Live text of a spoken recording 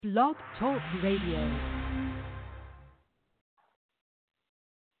Blog Talk Radio.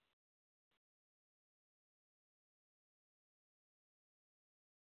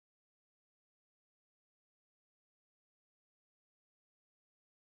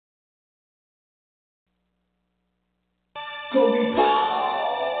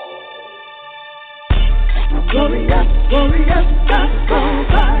 Glorious, glorious, gospel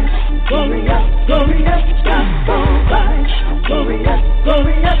vibes. Glorious, glorious, gospel vibes. Glorious,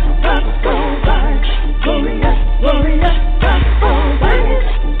 glorious, gospel vibes. Glorious, glorious, gospel vibes.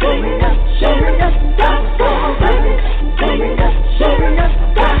 Glorious, glorious, gospel vibes. Glorious, glorious,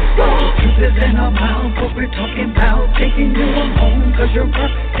 gospel. Truth is in our mouth, what we're talking about. Taking you on home, cause you're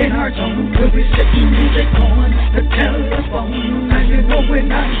up in our zone. We'll be sitting music on the telephone. And you know we're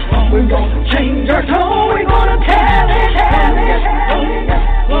not wrong. We won't change our tone. We're gonna tell it. Glorious,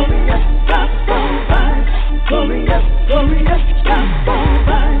 glorious, gospel vibes. Glorious, glorious, gospel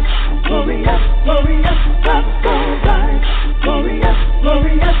vibes. Glorious, glorious, gospel vibes. Glorious,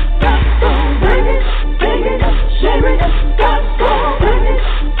 glorious, gospel vibes. Singing us, sharing us, gospel vibes.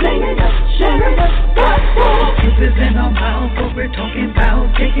 Singing us, sharing us, gospel. Truth is in our mouth, what we're talking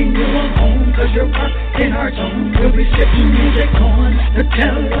about. Taking you on home, cause you're up in our zone. We'll be sitting music on the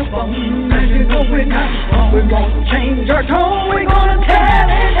telephone. And you know we're not wrong. We won't change our tone. We're gonna tell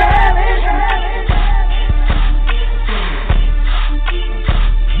it.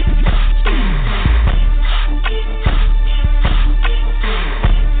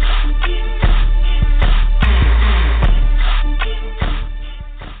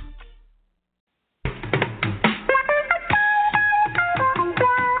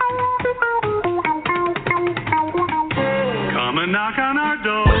 Come and knock on our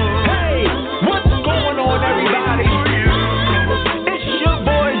door. Hey, what's going on, everybody? It's your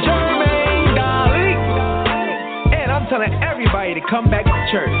boy Jermaine Dolly, and I'm telling everybody to come back to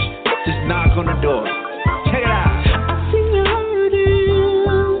church. Just knock on the door. Check it out. I see you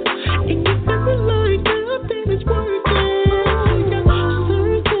hurting, and you never like nothing is working.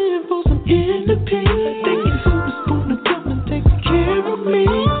 Searching for some inner peace, thinking who's gonna come and take care of me.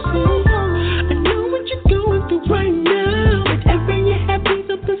 I know what you're going through right now. Whatever you have, please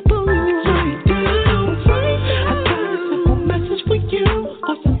up this pulling you right down. I got a simple message for you,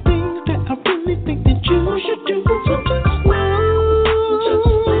 or some things that I really think that you should do. So just know.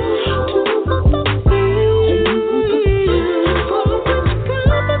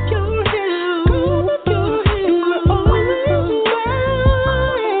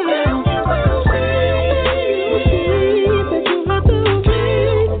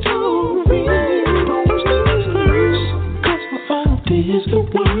 Is the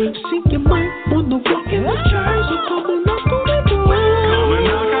word. See, you might wanna walk in the church. So come on, knock on the door. Come and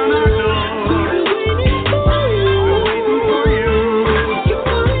knock on our door. We're waiting for you. We're waiting for you. You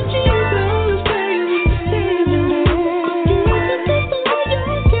find Jesus standing there. You can get all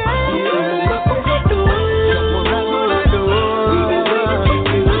your cares. Knock on the door. Knock on the door. We've been waiting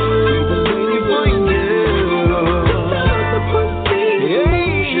for you. Waiting for you. Time to put things in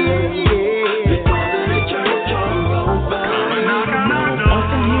motion. Yeah. Before the church all over. Come and knock on our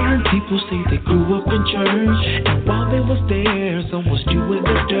Often hearing people say they grew up in church, and while they was there, some was doing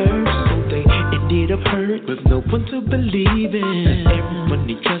the dirt. So they ended up hurt with no one to believe in. Everyone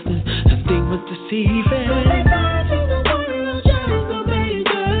they trusted, and they was deceiving. So they turned to the world just to make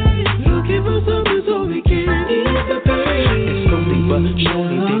it. Looking for something so they can't ease the pain. And slowly but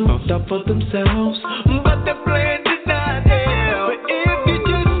surely they found out for themselves, but the plan did not help. But if you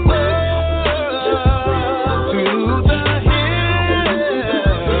just run through the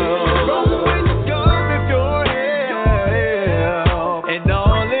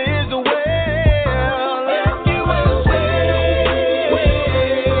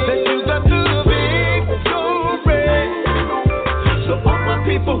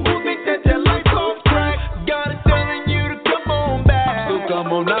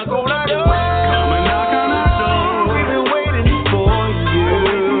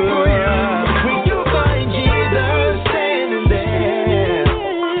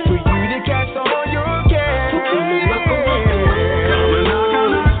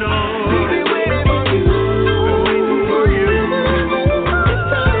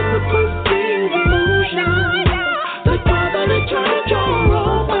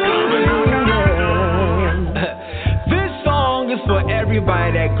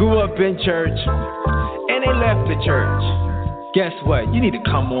grew up in church and they left the church. Guess what? You need to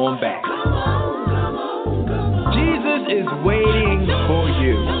come on back. Jesus is waiting for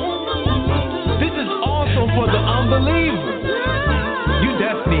you. This is also for the unbeliever. You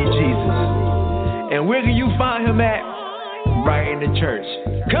definitely need Jesus. And where can you find him at? right in the church.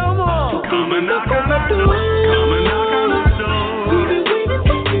 Come on. Come and knock on our door. Come and knock on our door. We've been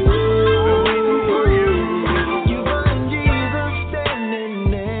waiting for you. You find Jesus standing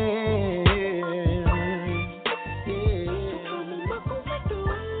there. Yeah. Come and knock on my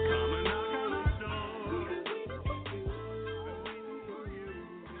door. Come and knock on our door.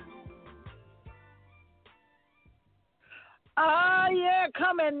 Oh, yeah,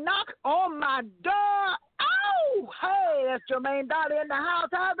 come and knock on my door. Oh, hey, that's Jermaine Dolly in the house.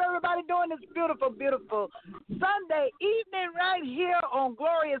 How's everybody doing this beautiful, beautiful Sunday evening right here on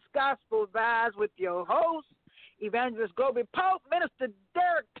Glorious Gospel Vibes with your host, Evangelist Gobi Pope. Minister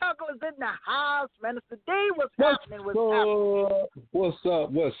Derek Tucker is in the house. Minister D, what's happening? What's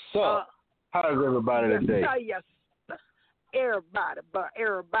happening? What's up? How's everybody today? Yes, everybody.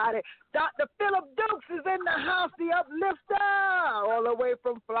 Dr. Philip Dukes is in the house, the uplifter, all the way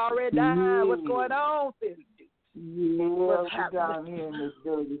from Florida. What's going on, Philip Dukes? Yeah, down here in the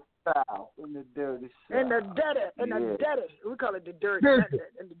dirty south, in the dirty. We call it the dirty,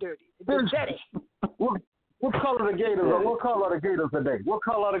 in the dirty. The dirty. What color the gators are? What color are the gators today? What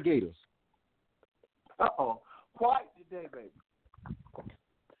color are the gators? White today, baby.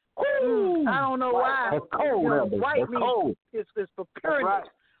 Ooh, I don't know why. It's cold, white it's cold. Is for purity. Right.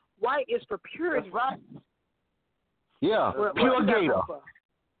 White is for purity. That's right. Yeah, What pure you got gator. for?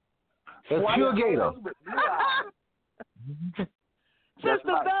 It's pure gator. Sister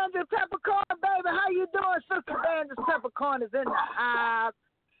Vandal Peppercorn, baby, how you doing? Sister Vandal Peppercorn is in the house.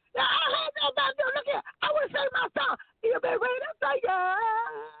 Yeah, look here. I want to say my song. You been ready to say yeah.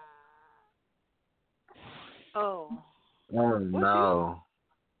 Oh. Oh no.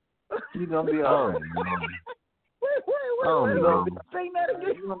 You're going to be all right. Wait. Sing that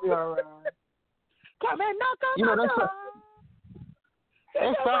again. You're going to be all right. Come and knock on my door.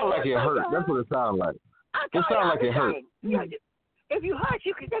 It sounds like it hurt. That's what it sounds like. It sounds like it hurt. If you hush,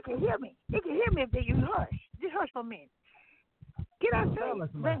 they can hear me. They can hear me if you hush. Just hush for a minute. Get outside.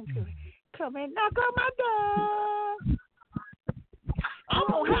 Come and knock on my door. I'm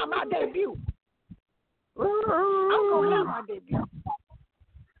going to have my debut.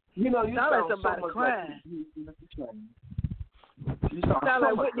 You know, you sound like somebody so much crying. You sound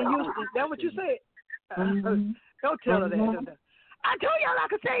like Whitney Houston. That's what you said. Don't tell her that. I told y'all I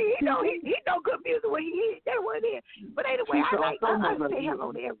could say he know good music when he is. That's what it is. But anyway, I like to say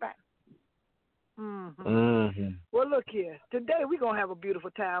hello to everybody. Well, look here. Today we're gonna have a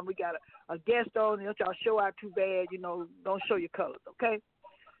beautiful time. We got a guest on. Don't y'all show out too bad. Don't show your colors, okay?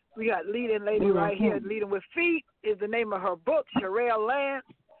 We got leading lady right here. Leading with Feet is the name of her book, Charelle Lance.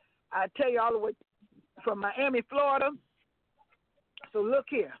 I tell you all the way from Miami, Florida. So look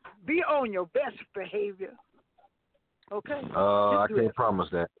here. Be on your best behavior. Okay? I can't promise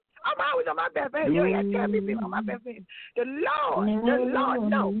that. I'm always on my best behavior. You ain't telling me to be on my best behavior. The Lord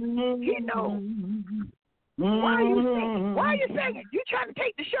knows. He knows. Why are you singing? Why are you singing? You trying to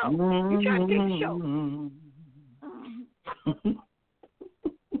take the show. You trying to take the show.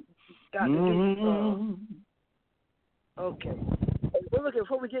 Dr. Duke. Okay. Well, look,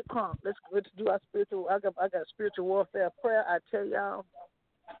 before we get crunk, let's do our spiritual. I got spiritual warfare prayer. I tell y'all,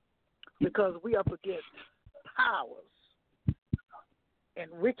 because we up against powers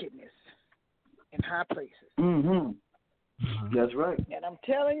and wickedness in high places. That's right. And I'm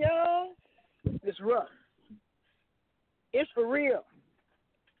telling y'all, it's rough. It's for real.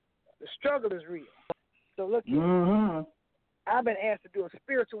 The struggle is real. So look here. I've been asked to do a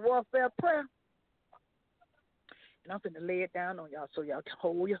spiritual warfare prayer. And I'm going to lay it down on y'all so y'all can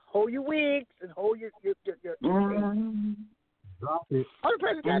hold your wigs and hold your Drop it. Other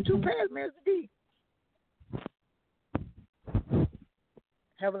person got two pairs, Mr. D.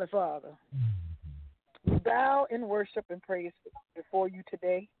 Heavenly Father, we bow in worship and praise before you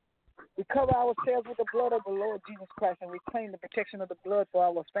today. We cover ourselves with the blood of the Lord Jesus Christ, and we claim the protection of the blood for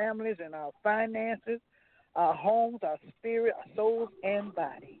our families and our finances, our homes, our spirit, our souls, and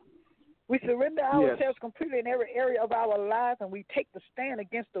body. We surrender ourselves completely in every area of our lives, and we take the stand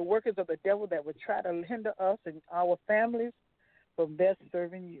against the workers of the devil that would try to hinder us and our families from best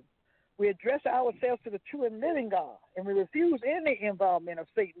serving you. We address ourselves to the true and living God, and we refuse any involvement of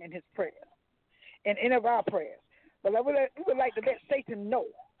Satan in his prayers and any of our prayers. But we would like to let Satan know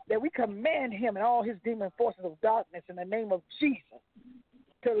that we command him and all his demon forces of darkness in the name of Jesus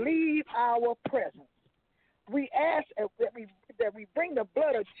to leave our presence. We ask that we bring the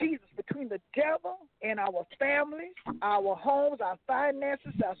blood of Jesus between the devil and our families, our homes, our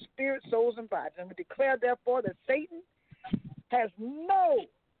finances, our spirit, souls, and bodies. And we declare, therefore, that Satan has no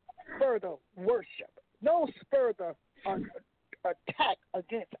further worship, no further attack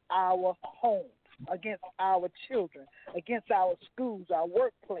against our homes, against our children, against our schools, our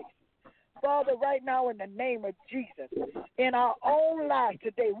workplaces. Father, right now in the name of Jesus, in our own lives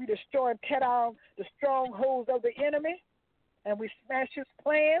today, we destroy and tear down the strongholds of the enemy, and we smash his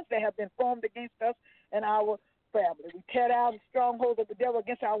plans that have been formed against us and our family. We tear down the strongholds of the devil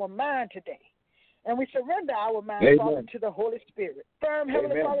against our mind today, and we surrender our mind, Amen. Father, to the Holy Spirit. Firm,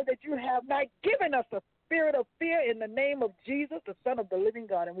 Heavenly Amen. Father, that you have not given us a spirit of fear in the name of Jesus, the Son of the living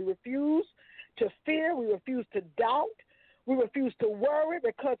God, and we refuse to fear, we refuse to doubt, we refuse to worry,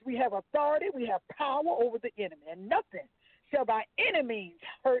 because we have authority, we have power over the enemy, and nothing shall by any means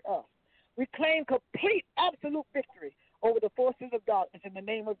hurt us. We claim complete, absolute victory over the forces of darkness in the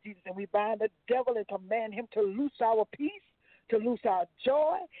name of Jesus, and we bind the devil and command him to loose our peace, to loose our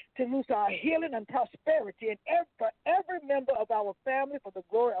joy, to loose our healing and prosperity, and for every member of our family for the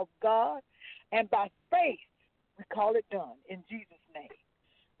glory of God, and by faith we call it done in Jesus' name.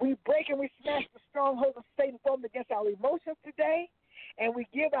 We break and we smash the strongholds of Satan formed against our emotions today, and we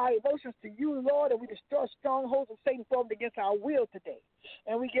give our emotions to you, Lord, and we destroy strongholds of Satan formed against our will today.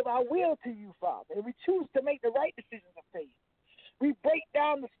 And we give our will to you, Father, and we choose to make the right decisions of faith. We break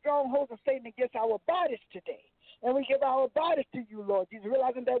down the strongholds of Satan against our bodies today, and we give our bodies to you, Lord Jesus,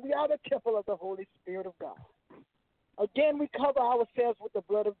 realizing that we are the temple of the Holy Spirit of God. Again, we cover ourselves with the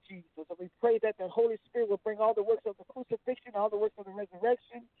blood of Jesus, and we pray that the Holy Spirit will bring all the works of the crucifixion, all the works of the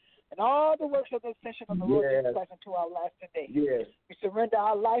resurrection, and all the works of the ascension of the Lord Jesus Christ into our lives today. Yes. We surrender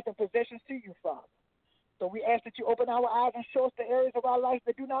our life and possessions to you, Father. So we ask that you open our eyes and show us the areas of our life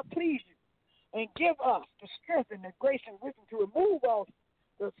that do not please you, and give us the strength and the grace and wisdom to remove all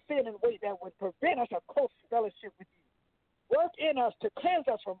the sin and weight that would prevent us of close fellowship with you. Work in us to cleanse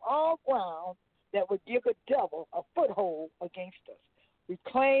us from all ground that would give the devil a foothold against us. We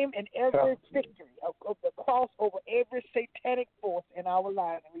claim in every victory of the cross over every satanic force in our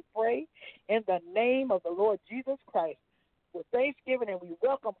lives. And we pray in the name of the Lord Jesus Christ with thanksgiving, and we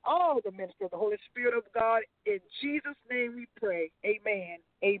welcome all of the ministers of the Holy Spirit of God. In Jesus' name we pray. Amen,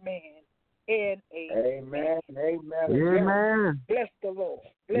 amen, and amen. Amen. Amen. Bless the Lord.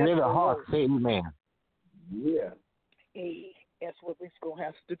 Bless With the a heart, Lord. say amen. Yeah. Hey, that's what we're going to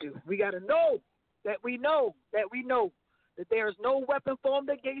have to do. We got to know that we know that there is no weapon formed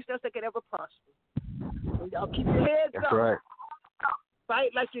against us that can ever prosper. So y'all keep your heads That's up. right.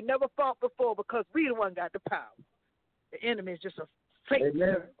 Fight like you never fought before, because we the one got the power. The enemy is just a fake.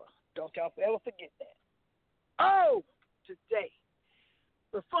 Amen. Don't y'all ever forget that. Oh, today,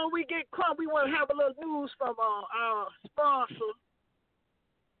 before we get crunk, we want to have a little news from our sponsor,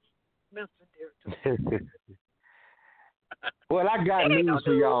 Mr. Derek. Well, I got news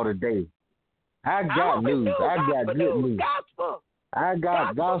for y'all today. I got news. I got good news. Gospel. I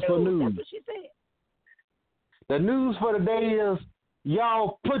got gospel news. That's what she said. The news for today is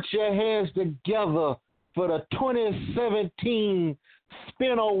y'all put your hands together for the 2017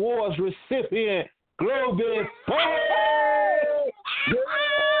 Spin Awards recipient, Global.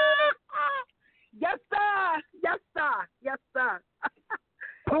 Yes, sir. Yes, sir. Yes, sir.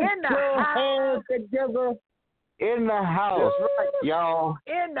 Put In the your house. hands together in the house, y'all.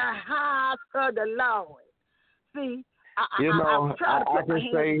 In the house of the Lord. See, You know, I'm trying to I put my can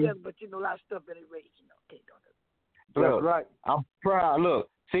hands say- together, but a lot of stuff in the race, can't do that. Look, right. I'm proud. Look,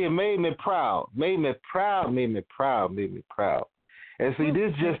 see, it made me proud. Made me proud. And see,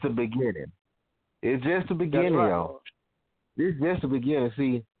 this is just the beginning. It's just the beginning, right. y'all. This is just the beginning.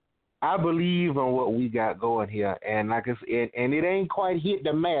 See, I believe in what we got going here, and like I said, and it ain't quite hit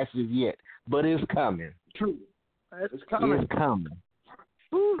the masses yet, but it's coming. True. It's coming. It's coming.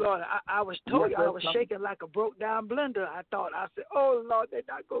 Ooh, Lord, I was told Yes, you I that's was coming. shaking like a broke down blender. I said, oh, Lord, they're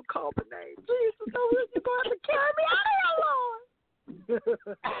not going to call my name. Jesus, no, you're going to have to carry me out of here, Lord.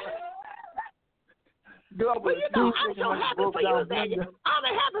 Well, I'm so happy for you, man. I'm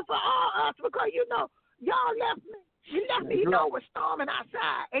happy for all us, because, y'all left me. You left me, it was storming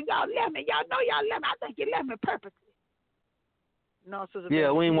outside, and y'all left me. Y'all know y'all left me. I think you left me purposely. No, Sister Yeah,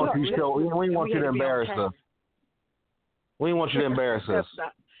 Beth, we ain't want you to show. We ain't want we you had to be on embarrass time. us. We ain't want you to embarrass us.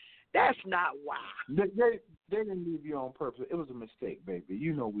 That's not why. They didn't leave you on purpose. It was a mistake, baby.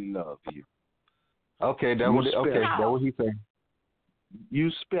 You know we love you. Okay, that You what special. he said. You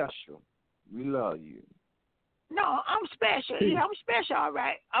special. We love you. No, I'm special. Yeah, I'm special, all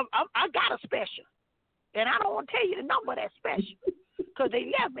right. I got a special. And I don't want to tell you the number that's special, because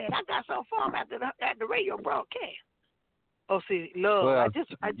they left me, and I got so far after the radio broadcast. Oh, see, love, Well, I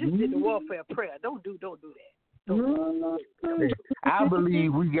just did the warfare prayer. Don't do that. I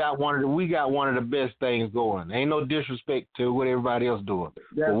believe we got one of the best things going. Ain't no disrespect to what everybody else doing.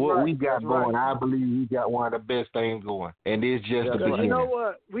 But what we got going, I believe we got one of the best things going. And it's just the beginning. You know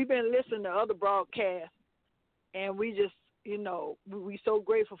what? We've been listening to other broadcasts, and we just, we so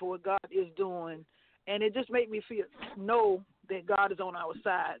grateful for what God is doing. And it just made me know that God is on our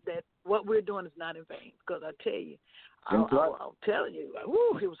side, that what we're doing is not in vain. Because I tell you, I'm telling you, it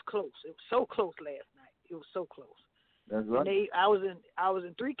was close. It was so close last night. It was so close. That's right. And I was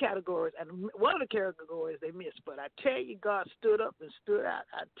in 3 categories, and one of the categories they missed. But I tell you, God stood up and stood out.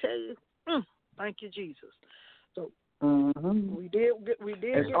 I tell you, thank you, Jesus. So we did get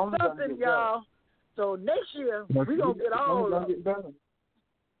something, y'all. So next year we're gonna get all of it.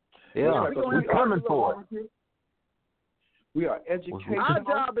 Yeah, we're coming for it. We are educational. Our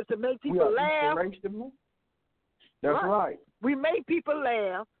job is to make people laugh. That's right. We make people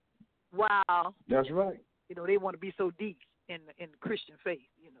laugh. Wow. That's right. They want to be so deep in the Christian faith.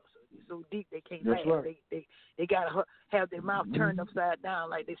 So deep they can't laugh. Right. They gotta have their mouth turned upside down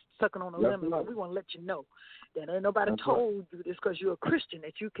like they sucking on a lemon. Right. We want to let you know that ain't nobody told you this because you're a Christian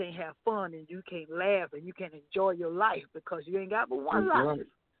that you can't have fun and you can't laugh and you can't enjoy your life because you ain't got but one life. Right.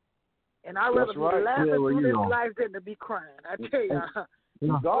 And I'd rather be laughing through this life than to be crying. I tell you.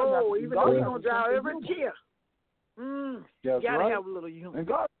 Even though you're gonna dry every tear. You gotta have a little humor. And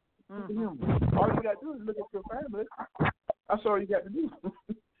God. All you got to do is look at your family. That's all you got to do.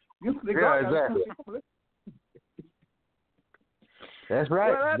 Exactly. That's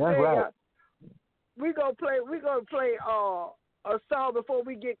right. Well, that's right. We're gonna play a song before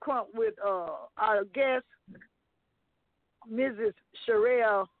we get crunk with our guest, Mrs.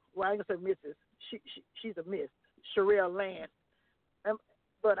 Charelle. Well, I ain't gonna say Mrs. She's a Miss, Charelle Land.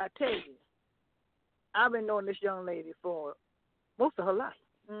 But I tell you, I've been knowing this young lady for most of her life.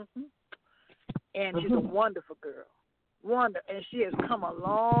 And she's a wonderful girl. And she has come a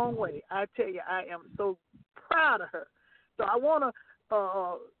long way. I tell you, I am so proud of her. So I want to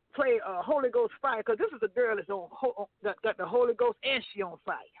play Holy Ghost Fire, because this is a girl that's got the Holy Ghost and she on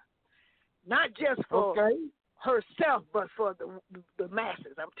fire. Not just for herself, but for the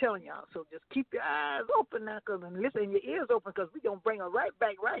masses. I'm telling y'all. So just keep your eyes open now, and listen, your ears open, because we're going to bring her right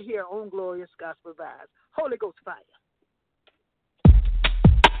back right here on Glorious Gospel Vibes. Holy Ghost Fire.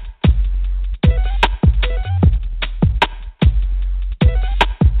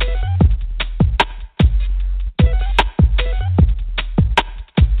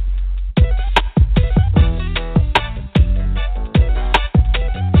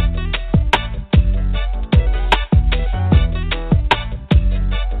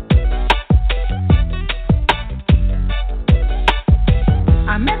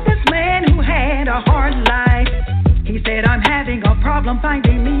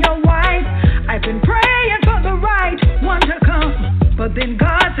 Finding me a wife. I've been praying for the right one to come, but then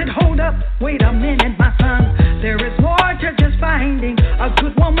God said, hold up, wait a minute, my son. There is more to just finding a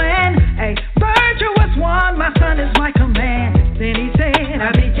good woman, a virtuous one, my son, is my command. Then he said,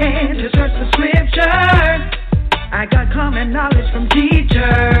 I began to search the scriptures. I got common knowledge from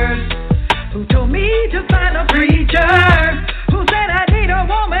teachers who told me to find a preacher who said I need a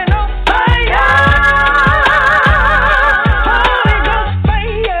woman on fire.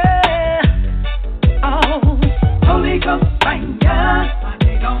 Holy Ghost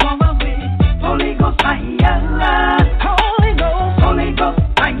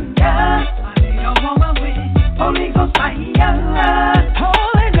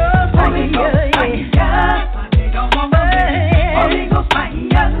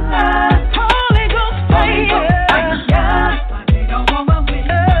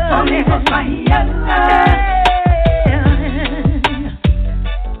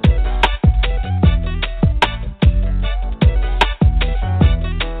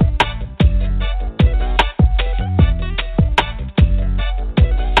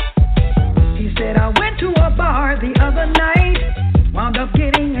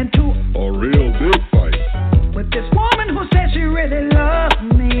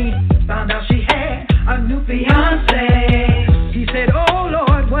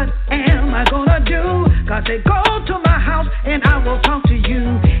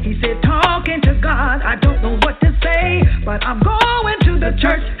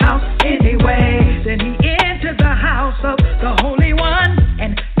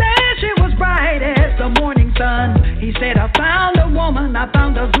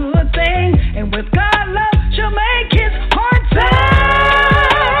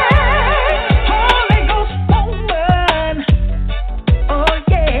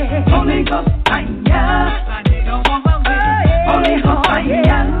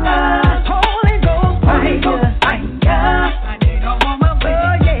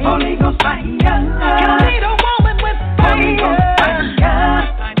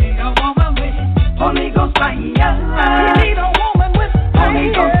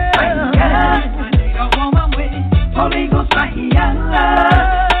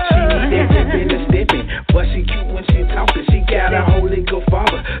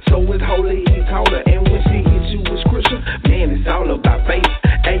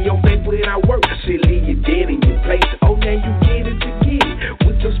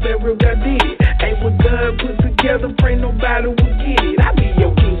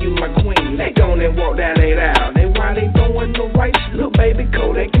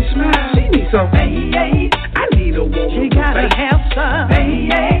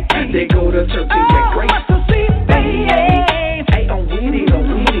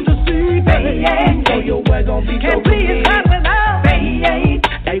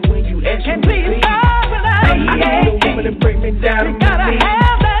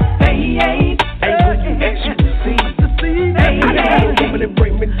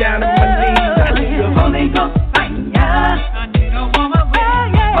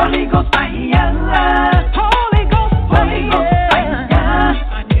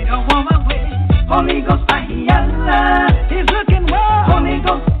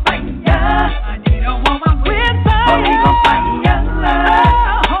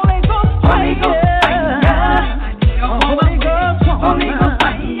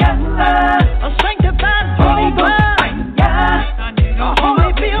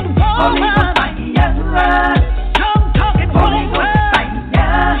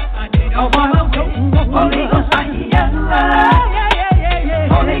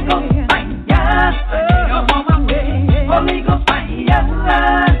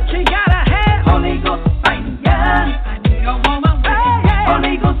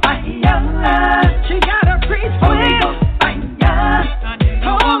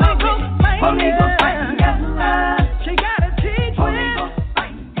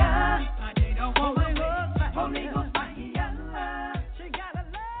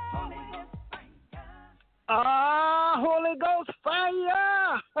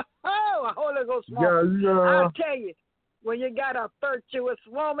go smoke. Yeah. I'll tell you, when you got a virtuous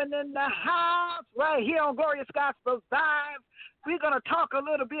woman in the house, right here on Glorious Gospel Vibes, we're going to talk a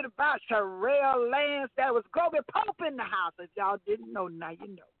little bit about Charelle Lance. That was Groby Pope in the house. If y'all didn't know, now you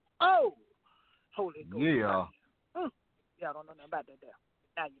know. Oh, Holy Ghost. Yeah. Y'all don't know nothing about that there.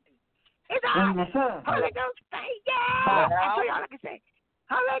 Now you do. It's all Holy Ghost. Yeah. I told y'all I can say.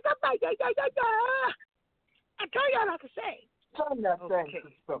 Holy Ghost. Yeah. I told y'all I can say. Turn that thing to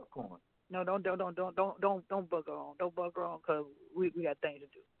stuff corn. No, don't bugger on. Don't bugger on, because we got things to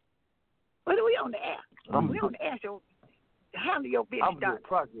do. But we on the air. We on the air, so handle your business, Doc.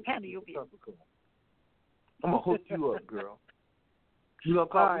 Handle your business. I'm going to hook you up, girl. You going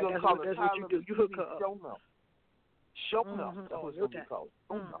to call, right, that's what you do. You hook her up. Show enough. That's what you call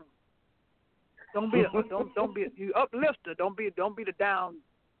it. Don't be you uplifter. Don't be the down.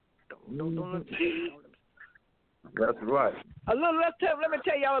 Don't look. That's right. Let me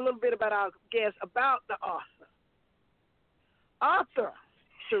tell y'all a little bit about our guest, about the author. Author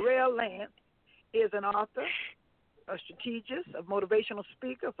Charelle Lance is an author, a strategist, a motivational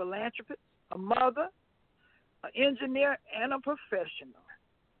speaker, philanthropist, a mother, an engineer, and a professional.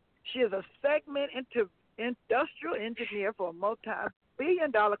 She is a segment industrial engineer for a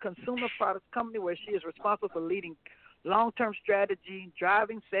multi-billion-dollar consumer products company where she is responsible for leading long-term strategy,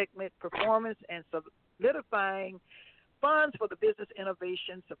 driving segment performance, and solidifying funds for the business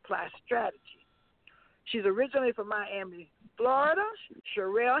innovation supply strategy. She's originally from Miami, Florida.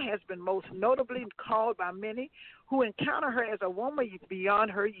 Charelle has been most notably called by many who encounter her as a woman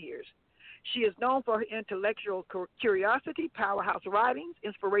beyond her years. She is known for her intellectual curiosity, powerhouse writings,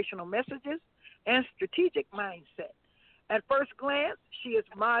 inspirational messages, and strategic mindset. At first glance, she is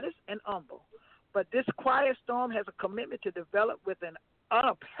modest and humble, but this quiet storm has a commitment to develop with an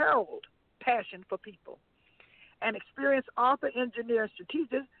unapparelled passion for people. An experienced author, engineer, and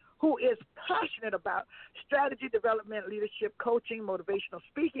strategist who is passionate about strategy development, leadership, coaching, motivational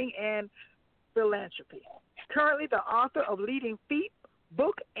speaking, and philanthropy. Currently the author of Leading Feet,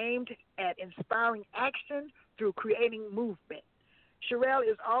 book aimed at inspiring action through creating movement. Charelle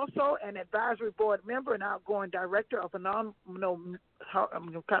is also an advisory board member and outgoing director of Phenomenal.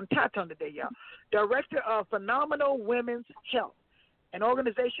 I'm kind of tongue today, y'all. Director of Phenomenal Women's Health, an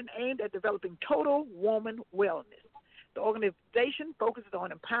organization aimed at developing total woman wellness. The organization focuses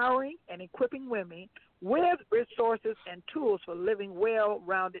on empowering and equipping women with resources and tools for living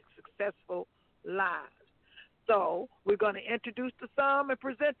well-rounded, successful lives. So we're going to introduce to some and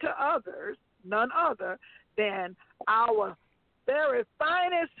present to others, none other than our very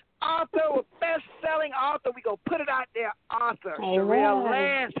finest author, best-selling author. We go put it out there, author Charelle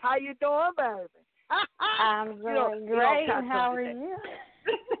Lance. How you doing, baby? I'm doing great. How are you?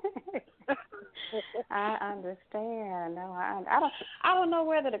 I understand. No, I don't know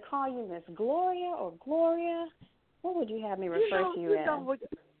whether to call you Miss Gloria or Gloria. What would you have me refer to you as?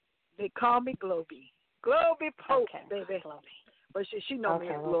 They call me Globy. Globy Pope, okay, baby. Globy. But she know me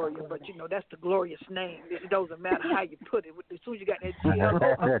as Gloria, but that's the glorious name. It doesn't matter how you put it. As soon as you got that G-L-O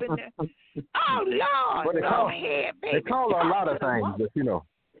up in there. Oh, Lord. But they call her a lot of things, but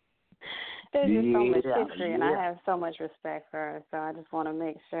There's just so much history, and I have so much respect for her. So I just want to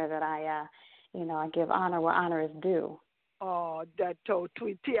make sure that I give honor where honor is due. Oh, that told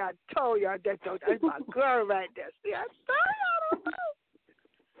Tweet T, I told y'all that's my girl right there. See, I told y'all.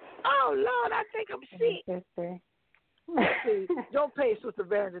 Oh, Lord, I think I'm sick. See, don't pay Sister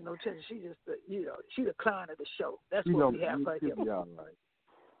Vanda no attention. She just, she's the clown of the show. That's what we have right here. Now,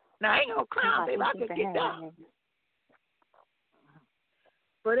 I ain't no clown, baby. I can get down.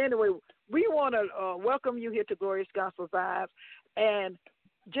 But anyway, we want to welcome you here to Glorious Gospel Vibes. And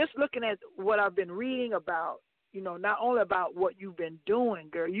just looking at what I've been reading about, not only about what you've been doing,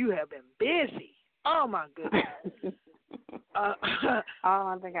 girl, you have been busy. Oh, my goodness. Oh,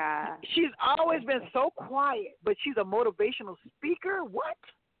 my God. She's always been so quiet, but she's a motivational speaker. What?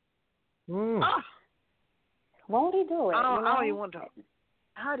 Won't he do it? I don't even want to talk.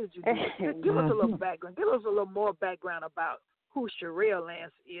 How did you do it? Give us a little background. Give us a little more background about who Charelle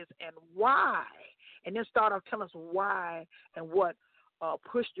Lance is and why. And then start off telling us why and what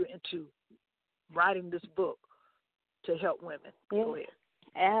pushed you into writing this book to help women. Yeah. Go ahead.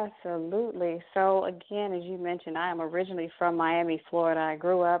 Absolutely. So again, as you mentioned, I am originally from Miami, Florida. I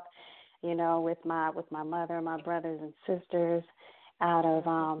grew up, with my mother, my brothers and sisters out of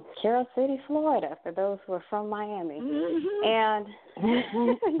Carroll City, Florida, for those who are from Miami. And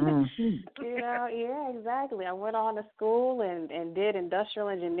yeah, exactly. I went on to school and did industrial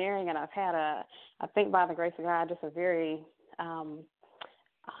engineering, and I've had I think by the grace of God, just a very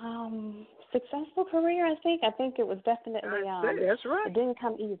successful career. I think it was definitely that's right. It didn't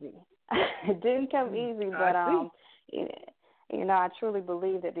come easy. It didn't come easy, but I truly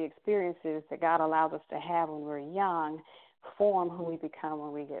believe that the experiences that God allows us to have when we're young form who we become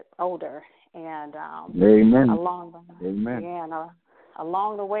when we get older. And Amen. along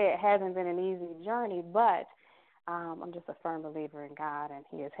the way, it hasn't been an easy journey, but I'm just a firm believer in God, and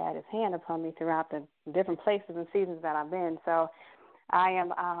He has had His hand upon me throughout the different places and seasons that I've been. So I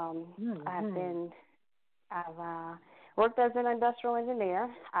am. I've worked as an industrial engineer,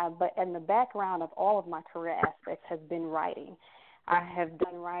 but in the background of all of my career aspects has been writing. I have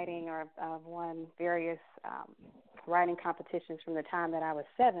done writing, or I've won various writing competitions from the time that I was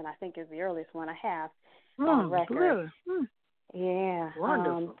 7. I think is the earliest one I have on record. Really? Yeah.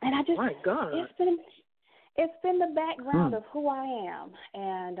 Wonderful. And I just, my God. It's been the background of who I am,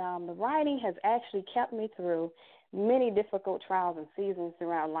 and the writing has actually kept me through many difficult trials and seasons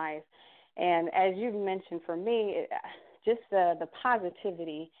throughout life. And as you've mentioned, for me, just the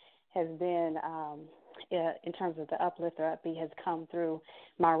positivity has been, in terms of the uplift or upbeat, has come through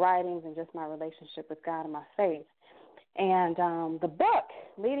my writings and just my relationship with God and my faith. And the book,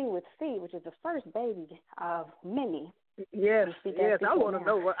 Leading with Feet, which is the first baby of many. Yes. I want to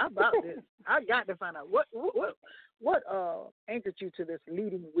know what about this. I got to find out what anchored you to this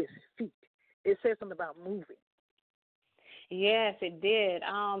Leading with Feet. It says something about moving. Yes, it did.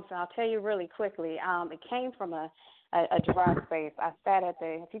 So I'll tell you really quickly. It came from a dry space. I sat at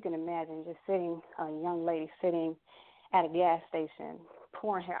if you can imagine, just sitting, a young lady sitting at a gas station,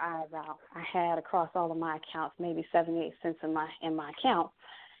 pouring her eyes out. I had across all of my accounts maybe 78 cents in my account,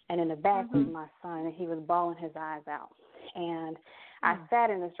 and in the back was my son, and he was bawling his eyes out. And I sat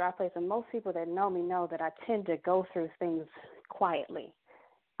in this dry place, and most people that know me know that I tend to go through things quietly.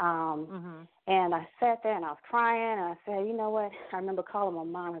 And I sat there and I was crying, and I said, you know what? I remember calling my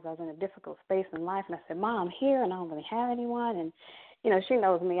mom because I was in a difficult space in life, and I said, Mom, I'm here, and I don't really have anyone. And, she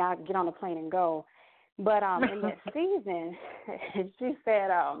knows me. I get on the plane and go. But in that season, she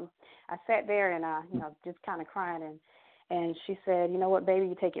said, I sat there and, just kind of crying, and she said, you know what, baby,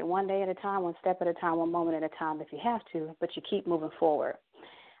 you take it one day at a time, one step at a time, one moment at a time if you have to, but you keep moving forward.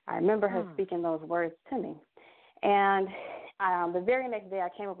 I remember her speaking those words to me. And the very next day, I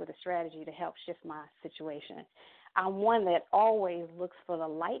came up with a strategy to help shift my situation. I'm one that always looks for the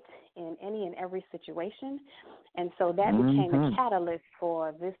light in any and every situation, and so that became a catalyst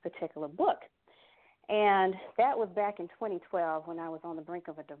for this particular book. And that was back in 2012 when I was on the brink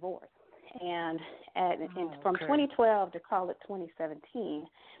of a divorce. And from 2012 to call it 2017,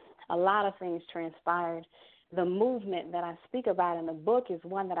 a lot of things transpired. The movement that I speak about in the book is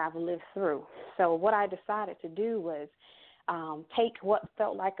one that I've lived through. So what I decided to do was take what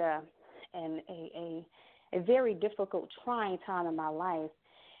felt like a very difficult, trying time in my life,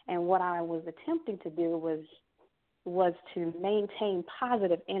 and what I was attempting to do was to maintain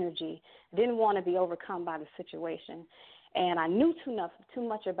positive energy. Didn't want to be overcome by the situation, and I knew too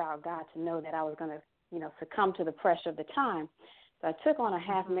much about God to know that I was going to, succumb to the pressure of the time. So I took on a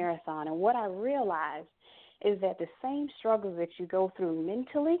half marathon, and what I realized is that the same struggles that you go through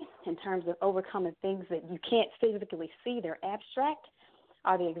mentally in terms of overcoming things that you can't physically see, they're abstract,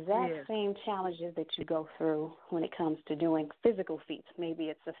 are the exact same challenges that you go through when it comes to doing physical feats. Maybe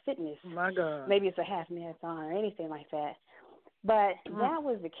it's a fitness, maybe it's a half marathon or anything like that. But that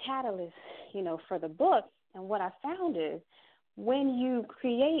was the catalyst, for the book. And what I found is when you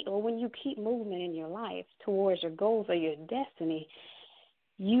create or when you keep movement in your life towards your goals or your destiny,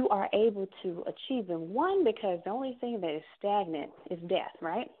 you are able to achieve them. One, because the only thing that is stagnant is death,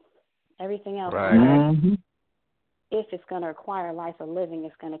 right? Everything else, if it's going to require life of living,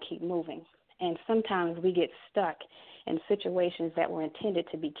 it's going to keep moving. And sometimes we get stuck in situations that were intended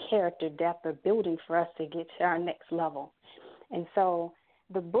to be character depth or building for us to get to our next level. And so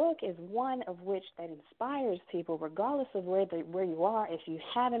the book is one of which that inspires people, regardless of where you are. If you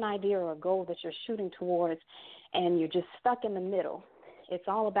have an idea or a goal that you're shooting towards and you're just stuck in the middle, it's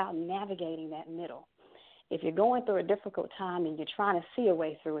all about navigating that middle. If you're going through a difficult time and you're trying to see a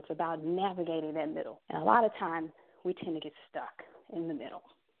way through, it's about navigating that middle. And a lot of times we tend to get stuck in the middle.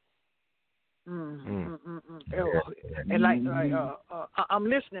 And I'm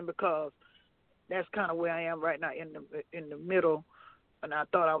listening because that's kind of where I am right now in the middle. And I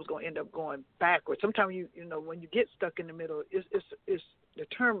thought I was going to end up going backwards. Sometimes when you get stuck in the middle,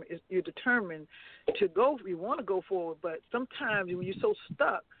 you're determined to go. You want to go forward, but sometimes when you're so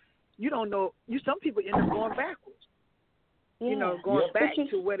stuck, you don't know. Some people end up going backwards. Going back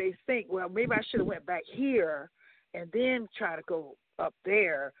to where they think, well, maybe I should have went back here and then try to go up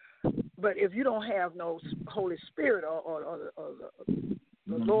there. But if you don't have no Holy Spirit or the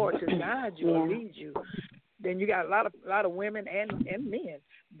Lord to guide you or lead you, then you got a lot of women and men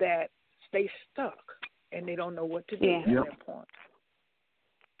that don't know what to do at that point.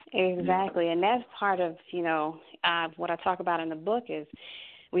 Exactly, and that's part of, what I talk about in the book is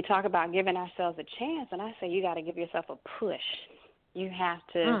we talk about giving ourselves a chance, and I say you got to give yourself a push. You have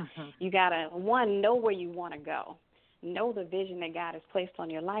to, you got to, one, know where you want to go. Know the vision that God has placed on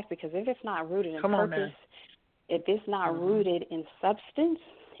your life, because if it's not rooted in purpose, if it's not rooted in substance,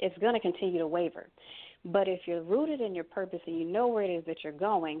 it's going to continue to waver. But if you're rooted in your purpose and you know where it is that you're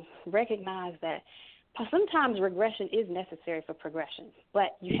going, recognize that sometimes regression is necessary for progression,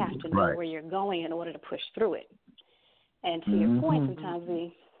 but you have to know where you're going in order to push through it. And to your point, sometimes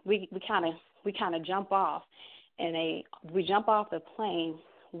we kind of jump off, and we jump off the plane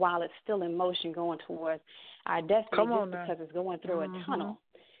while it's still in motion going towards our destiny because it's going through a tunnel.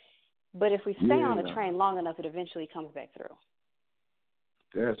 But if we stay on the train long enough, it eventually comes back through.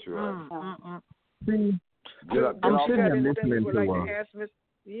 That's right. I'm sitting here listening to her.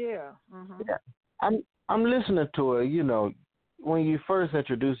 Yeah. I'm listening to her. You know, when you first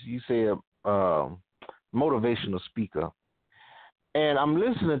introduced, you said motivational speaker, and I'm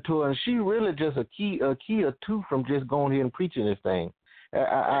listening to her, and she really just a key or two from just going here and preaching this thing.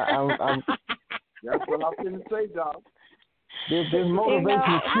 I'm That's what I'm going to say, dog. This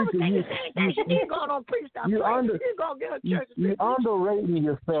motivational speaker, you underrating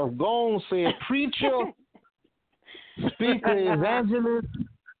yourself. Go on, say preacher, speaker, evangelist.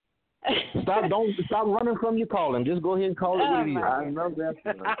 Stop running from your calling. Just go ahead and call it what it is. I know that.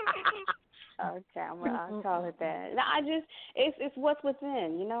 Okay, I'll call it that. No, it's what's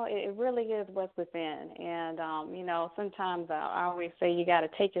within. You know, it really is what's within. And sometimes I always say you got to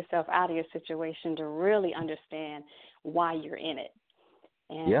take yourself out of your situation to really understand why you're in it,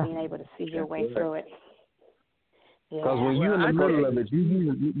 and being able to see your way through it. Because when you're in the middle of it,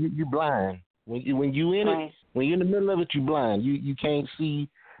 you blind. When you in it, when you're in the middle of it, you blind. You can't see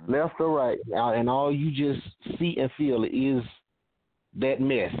left or right, and all you just see and feel is that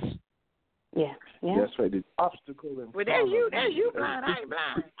mess. Yeah. That's right. The obstacle. Well, that's you blind. I ain't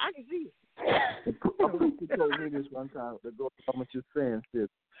blind. I can see. A preacher told me this one time to go on what you're saying.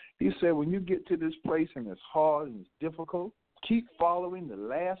 He said, when you get to this place and it's hard and it's difficult, keep following the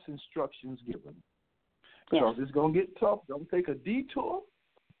last instructions given. Because it's gonna get tough. Don't take a detour.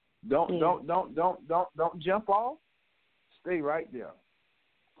 Don't jump off. Stay right there.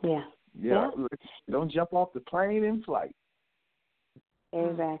 Yeah. Don't jump off the plane in flight.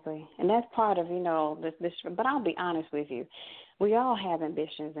 Exactly. And that's part of, this. But I'll be honest with you. We all have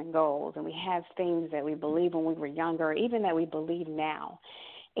ambitions and goals, and we have things that we believe when we were younger, or even that we believe now.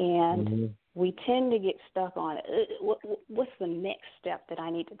 And we tend to get stuck on what's the next step that I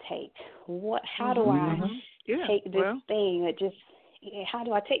need to take? How do I take this thing that how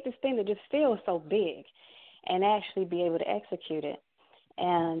do I take this thing that just feels so big and actually be able to execute it?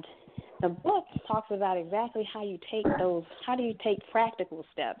 And the book talks about exactly how do you take practical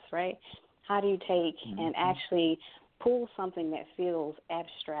steps, right? How do you take and actually pull something that feels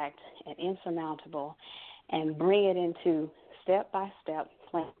abstract and insurmountable and bring it into step-by-step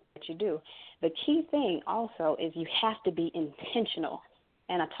plan that you do. The key thing also is you have to be intentional.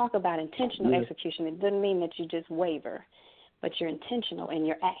 And I talk about intentional execution. It doesn't mean that you just waver, but you're intentional in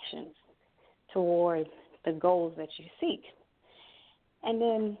your actions towards the goals that you seek. And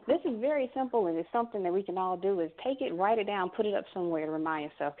then this is very simple, and it's something that we can all do, is take it, write it down, put it up somewhere to remind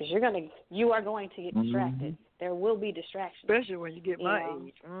yourself, because you are going to get distracted. There will be distractions. Especially when you get my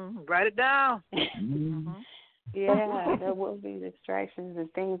age. Write it down. Yeah, there will be distractions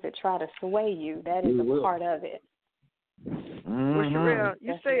and things that try to sway you. That is a part of it. Well, Charelle,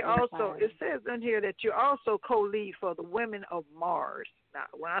 you say also, it says in here that you also co-lead for the Women of Mars. Now,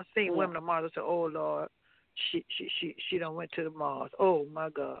 when I seen Women of Mars, I said, oh, Lord. She done went to the Mars. Oh my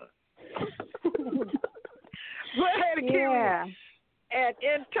God. An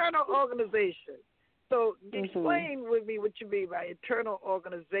internal organization. So explain with me what you mean by internal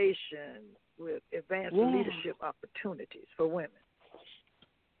organization with advanced leadership opportunities for women.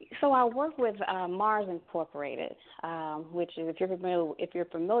 So I work with Mars Incorporated, which is if you're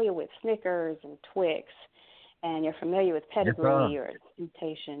familiar with Snickers and Twix, and you're familiar with Pedigree or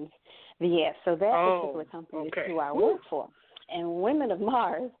Mutations. Yes, so that particular company is who I work for. And Women of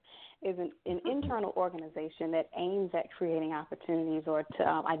Mars is an internal organization that aims at creating opportunities or to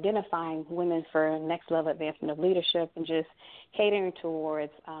identifying women for next level advancement of leadership and just catering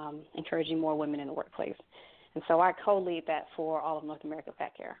towards encouraging more women in the workplace. And so I co-lead that for all of North America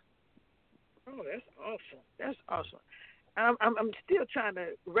Fat Care. Oh, that's awesome. That's awesome. I'm still trying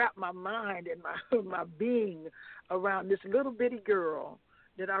to wrap my mind and my being around this little bitty girl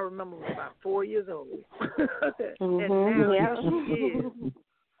that I remember was about 4 years old. And now she is.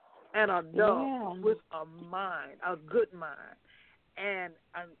 and adult with a mind, a good mind, and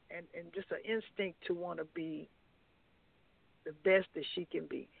just an instinct to want to be the best that she can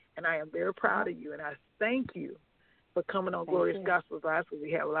be. And I am very proud of you, and I thank you for coming on Glorious Gospel Vibes, because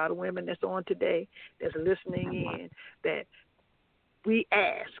we have a lot of women that's on today that's listening in, that we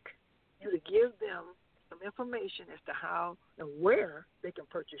ask you to give them some information as to how and where they can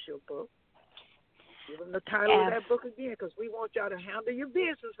purchase your book. Give them the title of that book again, because we want y'all to handle your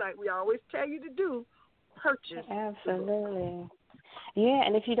business like we always tell you to do. Purchase. Absolutely. Yeah,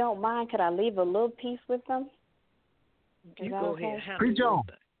 and if you don't mind, could I leave a little piece with them? You go ahead. Preach on.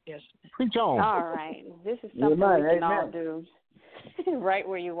 Yes. Preach on. All right. This is something we can all do right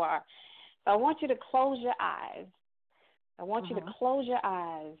where you are. So I want you to close your eyes. I want you to close your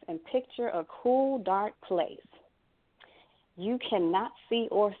eyes and picture a cool, dark place. You cannot see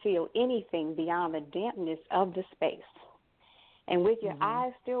or feel anything beyond the dampness of the space. And with your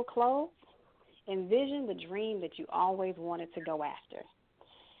eyes still closed, envision the dream that you always wanted to go after.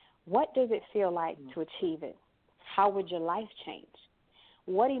 What does it feel like to achieve it? How would your life change?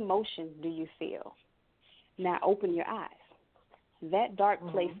 What emotions do you feel? Now open your eyes. That dark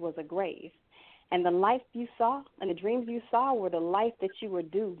place was a grave, and the life you saw and the dreams you saw were the life that you were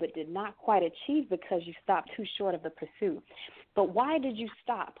due but did not quite achieve because you stopped too short of the pursuit. But why did you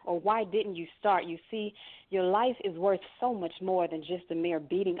stop, or why didn't you start? You see, your life is worth so much more than just the mere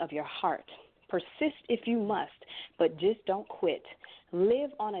beating of your heart. Persist if you must, but just don't quit.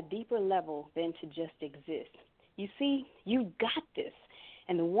 Live on a deeper level than to just exist. You see, you got this.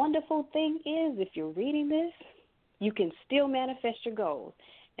 And the wonderful thing is, if you're reading this, you can still manifest your goals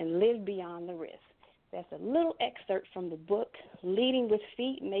and live beyond the risk. That's a little excerpt from the book, Leading with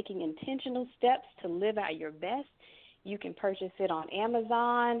Feet, Making Intentional Steps to Live Out Your Best. You can purchase it on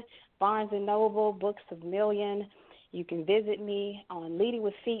Amazon, Barnes & Noble, Books of Million. You can visit me on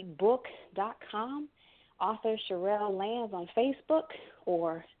leadingwithfeetbook.com, author Charelle Lands on Facebook,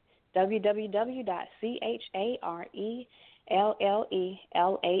 or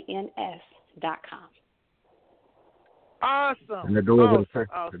www.CharelleLandS.com. Awesome. And the doors of the church,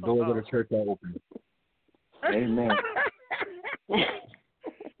 the doors of the church are open. Amen.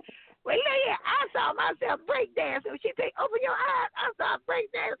 Well, yeah, I saw myself break dance. When she said, "Open your eyes," I saw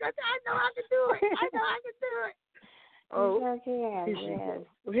break dance. I said, "I know I can do it. I know I can do it." Oh, yes.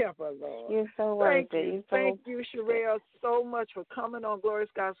 Help us, Lord. You're so worth it. Thank you, Charelle, so much for coming on Glorious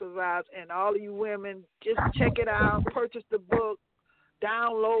Gospel Vibes, and all of you women, just check it out, purchase the book,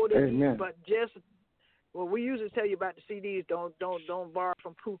 download it. Amen. But we usually tell you about the CDs. Don't borrow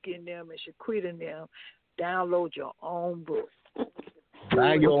from Pookie and them and Shaquita and them. Download your own book.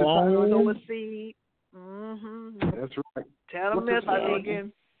 Buy your own. Sow a seed. That's right. Tell them What's the title that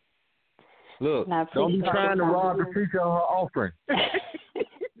again? Look, don't be trying to rob the preacher of her offering.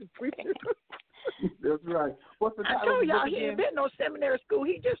 That's right. What's the title? I told y'all he ain't been no seminary school.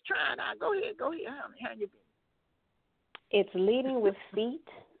 He just trying out. Go ahead. How you been? It's Leading with Feet,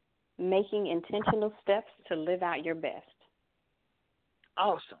 Making Intentional Steps to Live Out Your Best.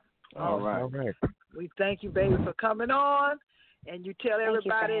 Awesome. All right. We thank you, baby, for coming on. And you tell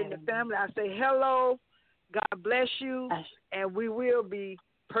everybody in the family, I say hello, God bless you, and we will be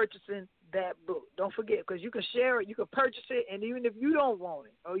purchasing that book. Don't forget, because you can share it, you can purchase it, and even if you don't want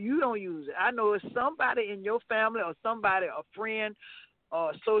it or you don't use it, I know it's somebody in your family or somebody, a friend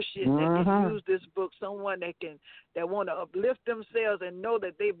or associate that can use this book, someone that want to uplift themselves and know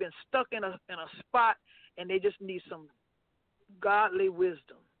that they've been stuck in a spot and they just need some godly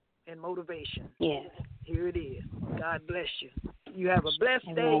wisdom and motivation. Yes. Here it is. God bless you. You have a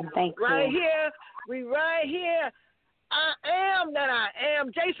blessed day. Thank you. We right here. I am that I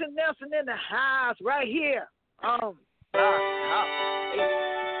am. Jason Nelson in the house right here. I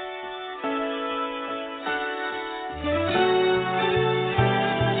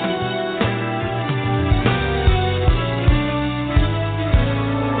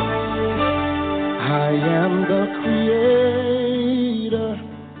am the creator.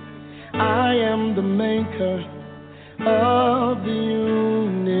 I am the maker of the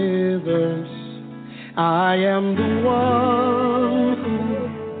universe. I am the one who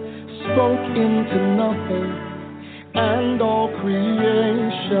spoke into nothing, and all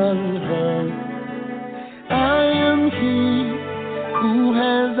creation heard. I am He who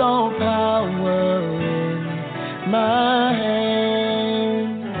has all power in my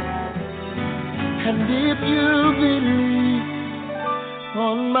hand. And if you believe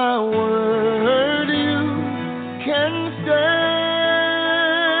on my word, you can stand.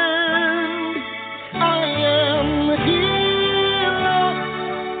 I am the healer,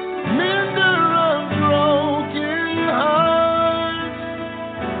 mender of broken hearts.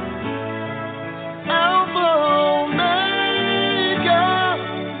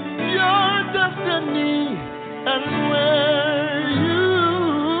 And where you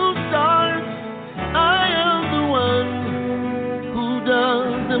start, I am the one who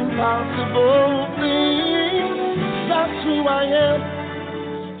does impossible things. That's who I am.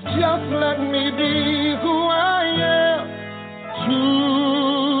 Just let me be who I am to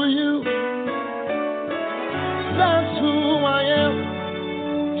you. That's who I am.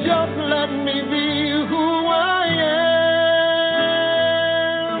 Just let me be who I am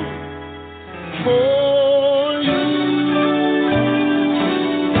for you.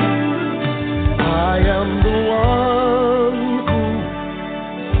 I am the one who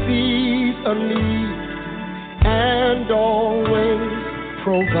sees a need and always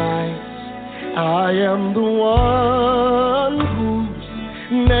provides. I am the one whose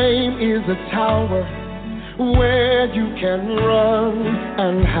name is a tower where you can run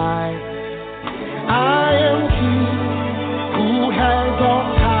and hide. I am He who has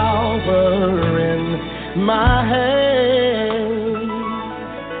all power in my hand.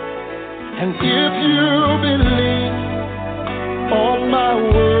 And if you believe on my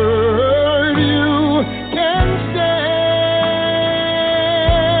word, you can stand.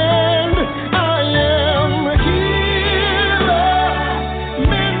 I am healer,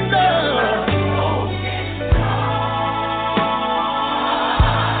 mender.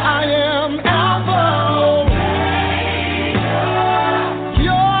 I am Alpha,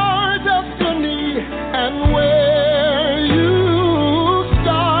 your destiny, and where you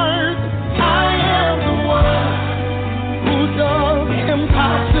start. I am the one who does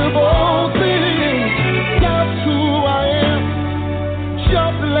impossible things. That's who I am.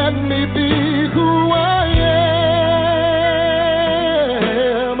 Just let me be who I am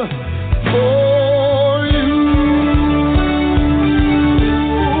for you.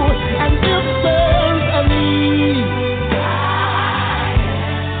 And if there's a need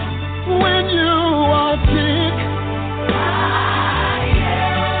when you are sick,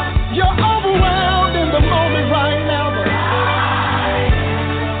 you're overwhelmed in the moment right now, but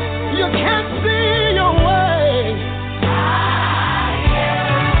you can't see your way.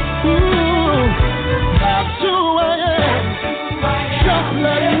 Ooh, that's who I am. Just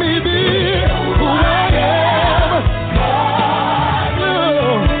let me be who I am.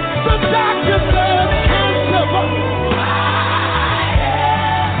 Ooh, the doctor says cancer, but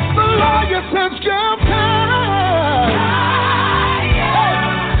the lawyer says give time.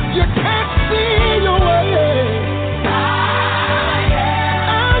 You can't see your way,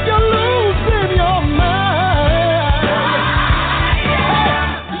 and you're losing your mind.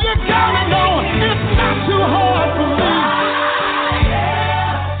 You gotta know it's not too hard for me.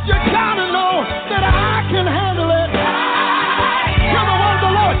 You gotta know that I can handle it. Hear the word of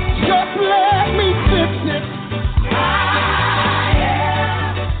the Lord. Just let me fix it.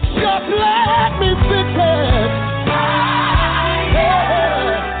 Just let me fix it.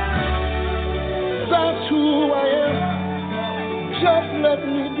 That's who I am. Just let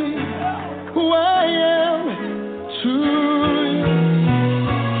me be who I am to you.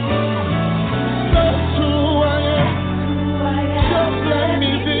 That's who I am. Just let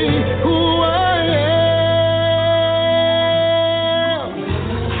me be who I am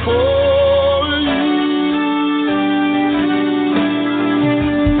for you.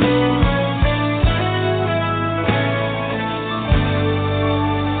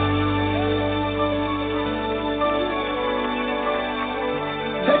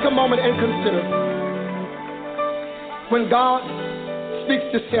 Take a moment and consider when God speaks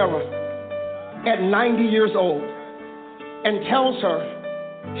to Sarah at 90 years old and tells her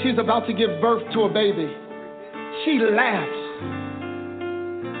she's about to give birth to a baby. She laughs.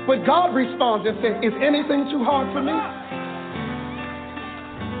 But God responds and says, is anything too hard for me?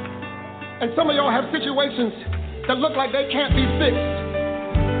 And some of y'all have situations that look like they can't be fixed.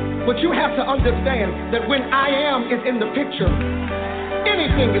 But you have to understand that when I am is in the picture,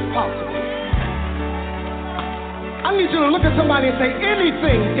 anything is possible. I need you to look at somebody and say,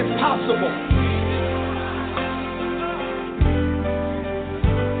 anything is possible.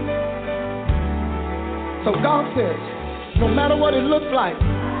 So God says, no matter what it looks like,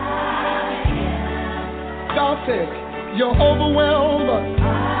 God says, you're overwhelmed.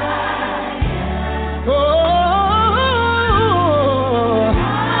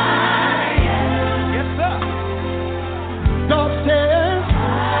 Yes, sir. God says,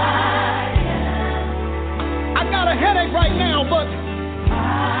 I got a headache right now, but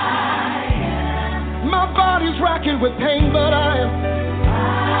my body's racking with pain, but I am.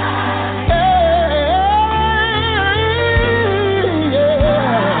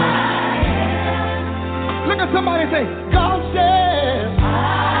 Look at somebody and say, God says,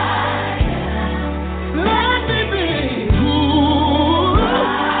 let me be.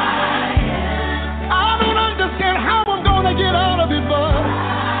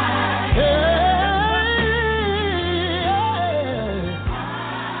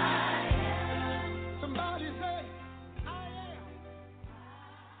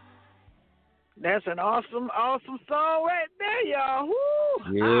 That's an awesome song right there, y'all. Woo!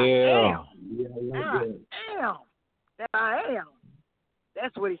 Yeah. I am.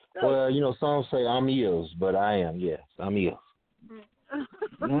 That's what he said. Well, you know, some say I'm is, but I am. Yes, I'm is.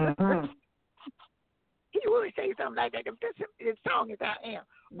 Mm-hmm. He would say something like that. His song is I am.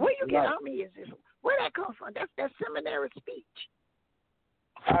 Where you get I'm is? Where that come from? That's that seminary speech.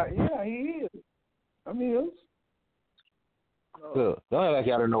 Yeah, he is. I mean, Good. Don't act like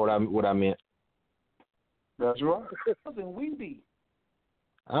y'all don't know what I meant. that's right. Then we be.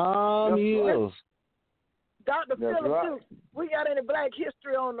 Is. Dr. Philip right. Duke, we got any Black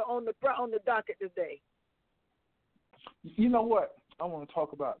history on the docket today? You know what I want to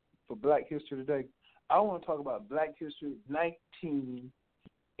talk about for Black History today? I want to talk about Black History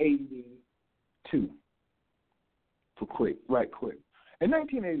 1982. Right quick. In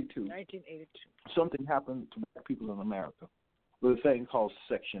 1982, something happened to Black people in America with a thing called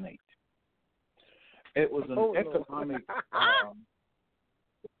Section 8. It was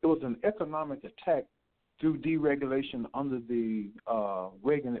an economic attack through deregulation under the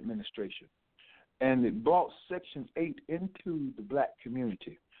Reagan administration. And it brought Section 8 into the Black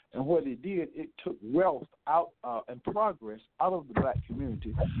community. And what it did, it took wealth out and progress out of the Black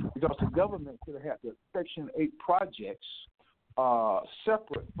community because the government could have had the Section 8 projects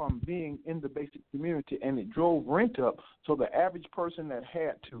separate from being in the basic community, and it drove rent up. So the average person that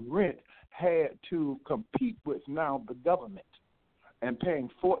had to rent had to compete with now the government and paying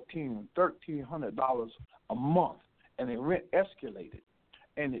 $1,400 and $1,300 a month, and the rent escalated.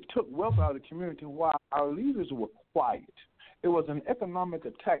 And it took wealth out of the community while our leaders were quiet. It was an economic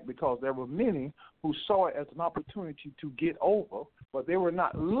attack because there were many who saw it as an opportunity to get over, but they were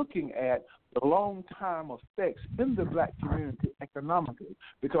not looking at the long-time effects in the Black community economically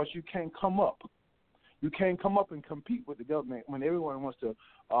because you can't come up. You can't come up and compete with the government when everyone wants to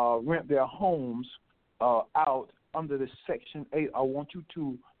rent their homes out under the Section 8. I want you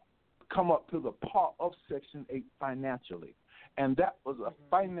to come up to the part of Section 8 financially. And that was a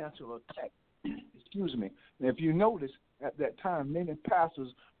financial attack. Excuse me. And if you notice, at that time, many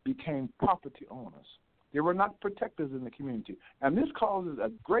pastors became property owners. They were not protectors in the community. And this causes a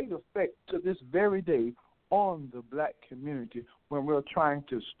great effect to this very day on the Black community when we're trying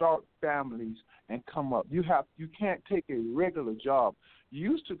to start families and come up. You can't take a regular job.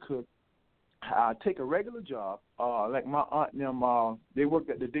 You used to could take a regular job, like my aunt and them, they worked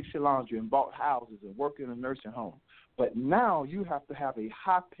at the Dixie Laundry and bought houses and worked in a nursing home. But now you have to have a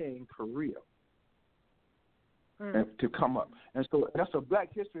high-paying career to come up. And so that's a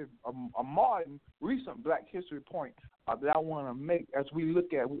Black history, a modern, recent Black history point that I want to make as we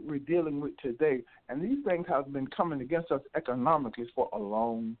look at what we're dealing with today. And these things have been coming against us economically for a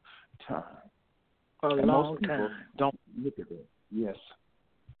long time. Most people don't look at it. Yes,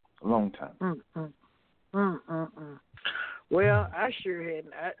 a long time. Well, I sure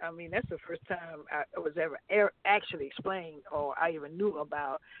hadn't. I mean, that's the first time I was ever actually explained or I even knew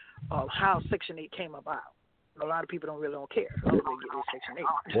about how Section 8 came about. A lot of people don't care. How they get this Section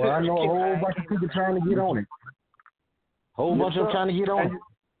 8. Well, I know a whole bunch of people trying to get on it. Whole bunch of them trying to get on it.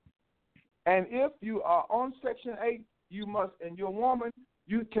 And if you are on Section 8, you must, and you're a woman,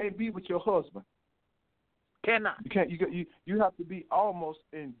 you can't be with your husband. Cannot. You can't. You have to be almost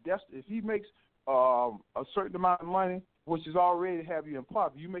in debt. If he makes a certain amount of money, which is already have you in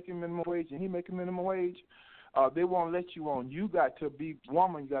poverty, you making minimum wage and he making minimum wage, they won't let you on. You got to be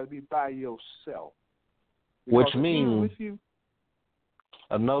woman. You got to be by yourself. Because which means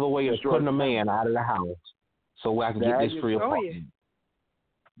another way of putting a man out of the house so I can get this free apartment.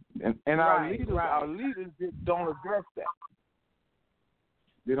 And our leaders don't address that.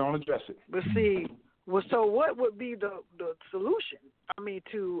 They don't address it. But see, so what would be the solution? I mean,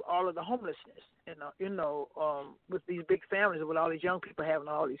 to all of the homelessness, with these big families, with all these young people having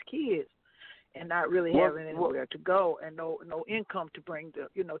all these kids, and not really having anywhere to go, and no income to bring to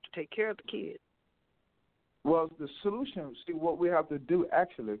take care of the kids. Well, the solution, see, what we have to do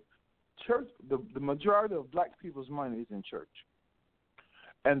actually, church, the majority of Black people's money is in church.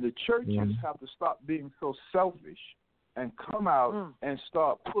 And the churches have to stop being so selfish and come out and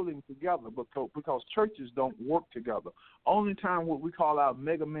start pulling together because churches don't work together. Only time what we call our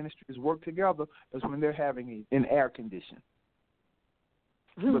mega ministries work together is when they're having an air condition.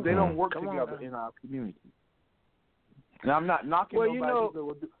 But they don't work together in our community. Now, I'm not knocking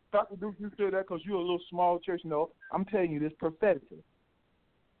nobody. Dr. Duke, you say that because you're a little small church. No, I'm telling you this prophetically.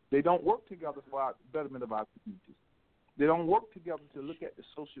 They don't work together for our betterment of our communities. They don't work together to look at the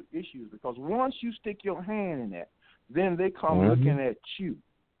social issues because once you stick your hand in that, then they come looking at you.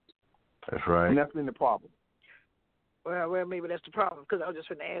 That's right. And that's been the problem. Well, maybe that's the problem because I was just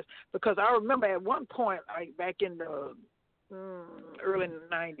going to ask. Because I remember at one point, like back in the early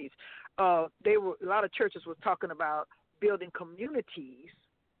 90s, a lot of churches were talking about building communities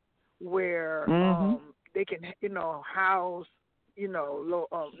where they can, house, low,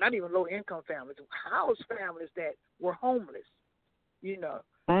 not even low income families, house families that were homeless,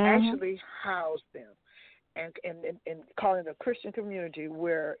 actually house them. And calling it a Christian community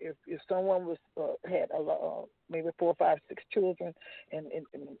where if someone was had maybe 4, 5, 6 children and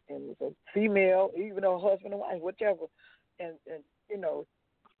was a female, even a husband and wife, whichever, and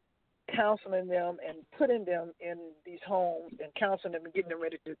counseling them and putting them in these homes and counseling them and getting them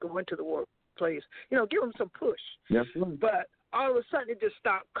ready to go into the workplace, give them some push. Yes, but all of a sudden it just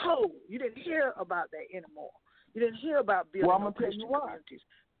stopped cold. You didn't hear about that anymore. You didn't hear about building Christian communities.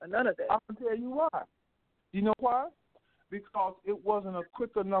 None of that. I'm going to tell you why. You know why? Because it wasn't a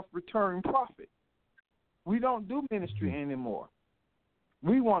quick enough return profit. We don't do ministry anymore.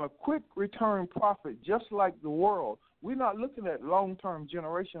 We want a quick return profit just like the world. We're not looking at long-term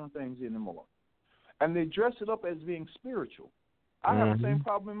generational things anymore. And they dress it up as being spiritual. I have the same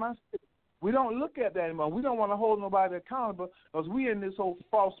problem in my city. We don't look at that anymore. We don't want to hold nobody accountable because we in this whole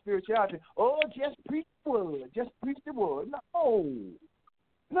false spirituality. Oh, just preach the word. Just preach the word.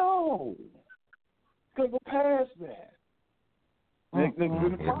 No. Go past that.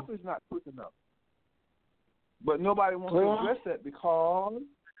 The profit is not quick enough. But nobody wants to address that because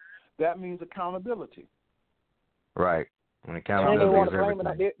that means accountability. Right. When accountability they want is to blame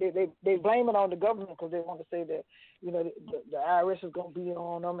everything. they blame it on the government because they want to say that the IRS is going to be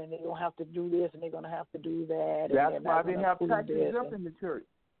on them and they're going to have to do this and they're going to have to do that. That's why they have tax exempt in the church.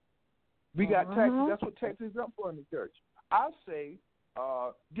 We got tax. That's what tax exempt for in the church. I say,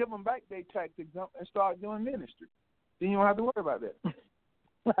 give them back their tax exempt and start doing ministry. Then you don't have to worry about that.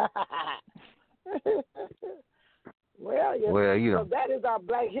 Well, so that is our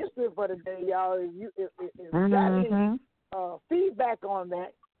Black History for today, y'all. If got any feedback on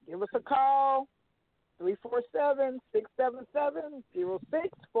that, give us a call,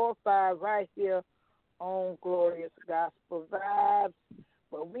 347-677-0645 right here on Glorious Gospel Vibes.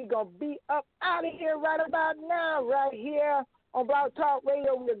 But we're going to be up out of here right about now, right here on Blog Talk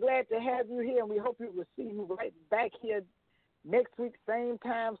Radio. We're glad to have you here, and we hope we will see you right back here next week, same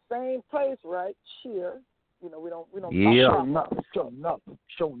time, same place, right here. We don't show enough.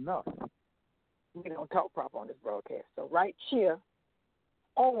 We don't talk proper on this broadcast. So right here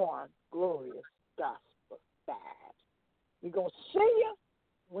on Glorious Gospel Vibes. We're going to see you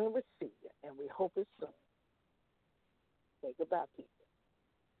when we see you, and we hope it's soon. Say goodbye, people.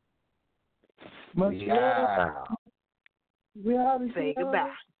 Say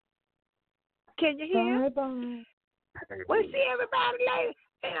goodbye. Can you hear? Bye. We'll see everybody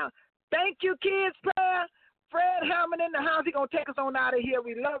later. Thank you, kids. Prayer. Fred Hammond in the house. He's going to take us on out of here.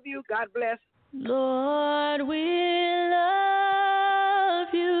 We love you. God bless. Lord, we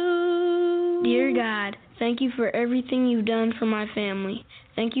love you. Dear God, thank you for everything you've done for my family.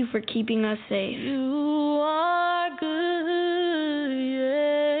 Thank you for keeping us safe. You are good,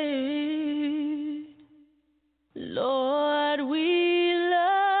 yeah. Lord, we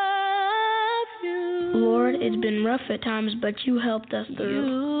love you. Lord, it's been rough at times, but you helped us through.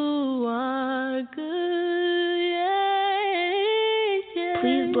 You are good, yeah.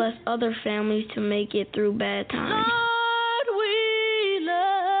 Please bless other families to make it through bad times. Lord, we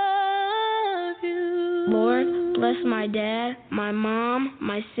love you. Lord, bless my dad, my mom,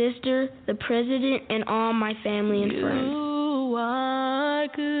 my sister, the president, and all my family and friends. You are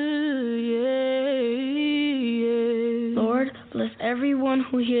good, yeah. Lord, bless everyone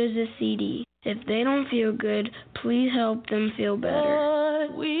who hears this CD. If they don't feel good, please help them feel better.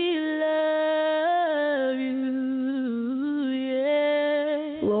 Lord, we love you,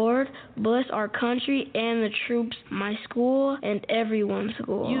 yeah. Lord, bless our country and the troops, my school, and everyone's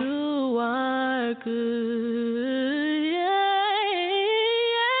school. You are good, yeah.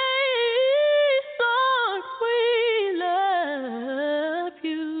 Lord, we love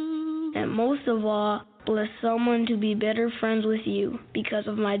you. And most of all, bless someone to be better friends with you because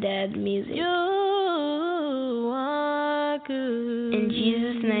of my dad's music. You are good. In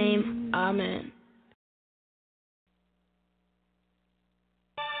Jesus' name, amen.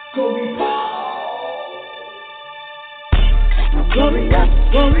 Glorious,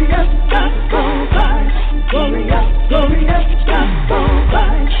 glorious gospel vibes. Glorious, glorious gospel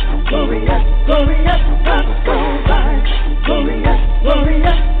vibes. Glorious, glorious gospel vibes. Glorious,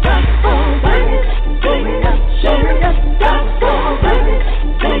 glorious gospel vibes. Glorious, glorious gospel vibes.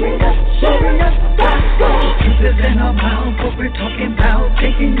 Glorious, glorious gospel. Truth is in our mouth, what we're talking about,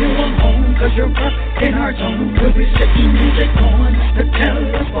 taking you home. cause you're in our zone. We'll be sitting music on the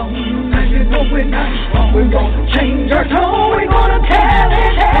telephone. Now you know we're not wrong. We're gonna change our tone. We're gonna tell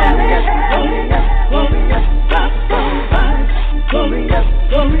it. Glorious, gospel vibes. Glorious,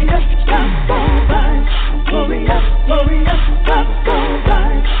 gospel vibes. Glorious, gospel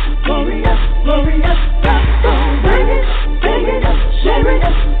vibes. Glorious, gospel vibes. Sing it up, share it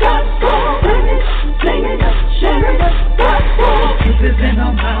up, gospel vibes. Sing it up, share it up, gospel. Truth is in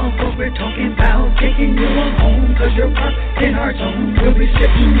our mouth, what we're talking about. Taking you on home, cause you're in our zone. We'll be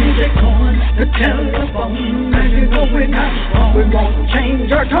sitting music on the telephone. Now you know we're not wrong. We're gonna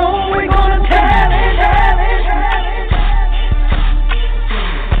change our tone. We're gonna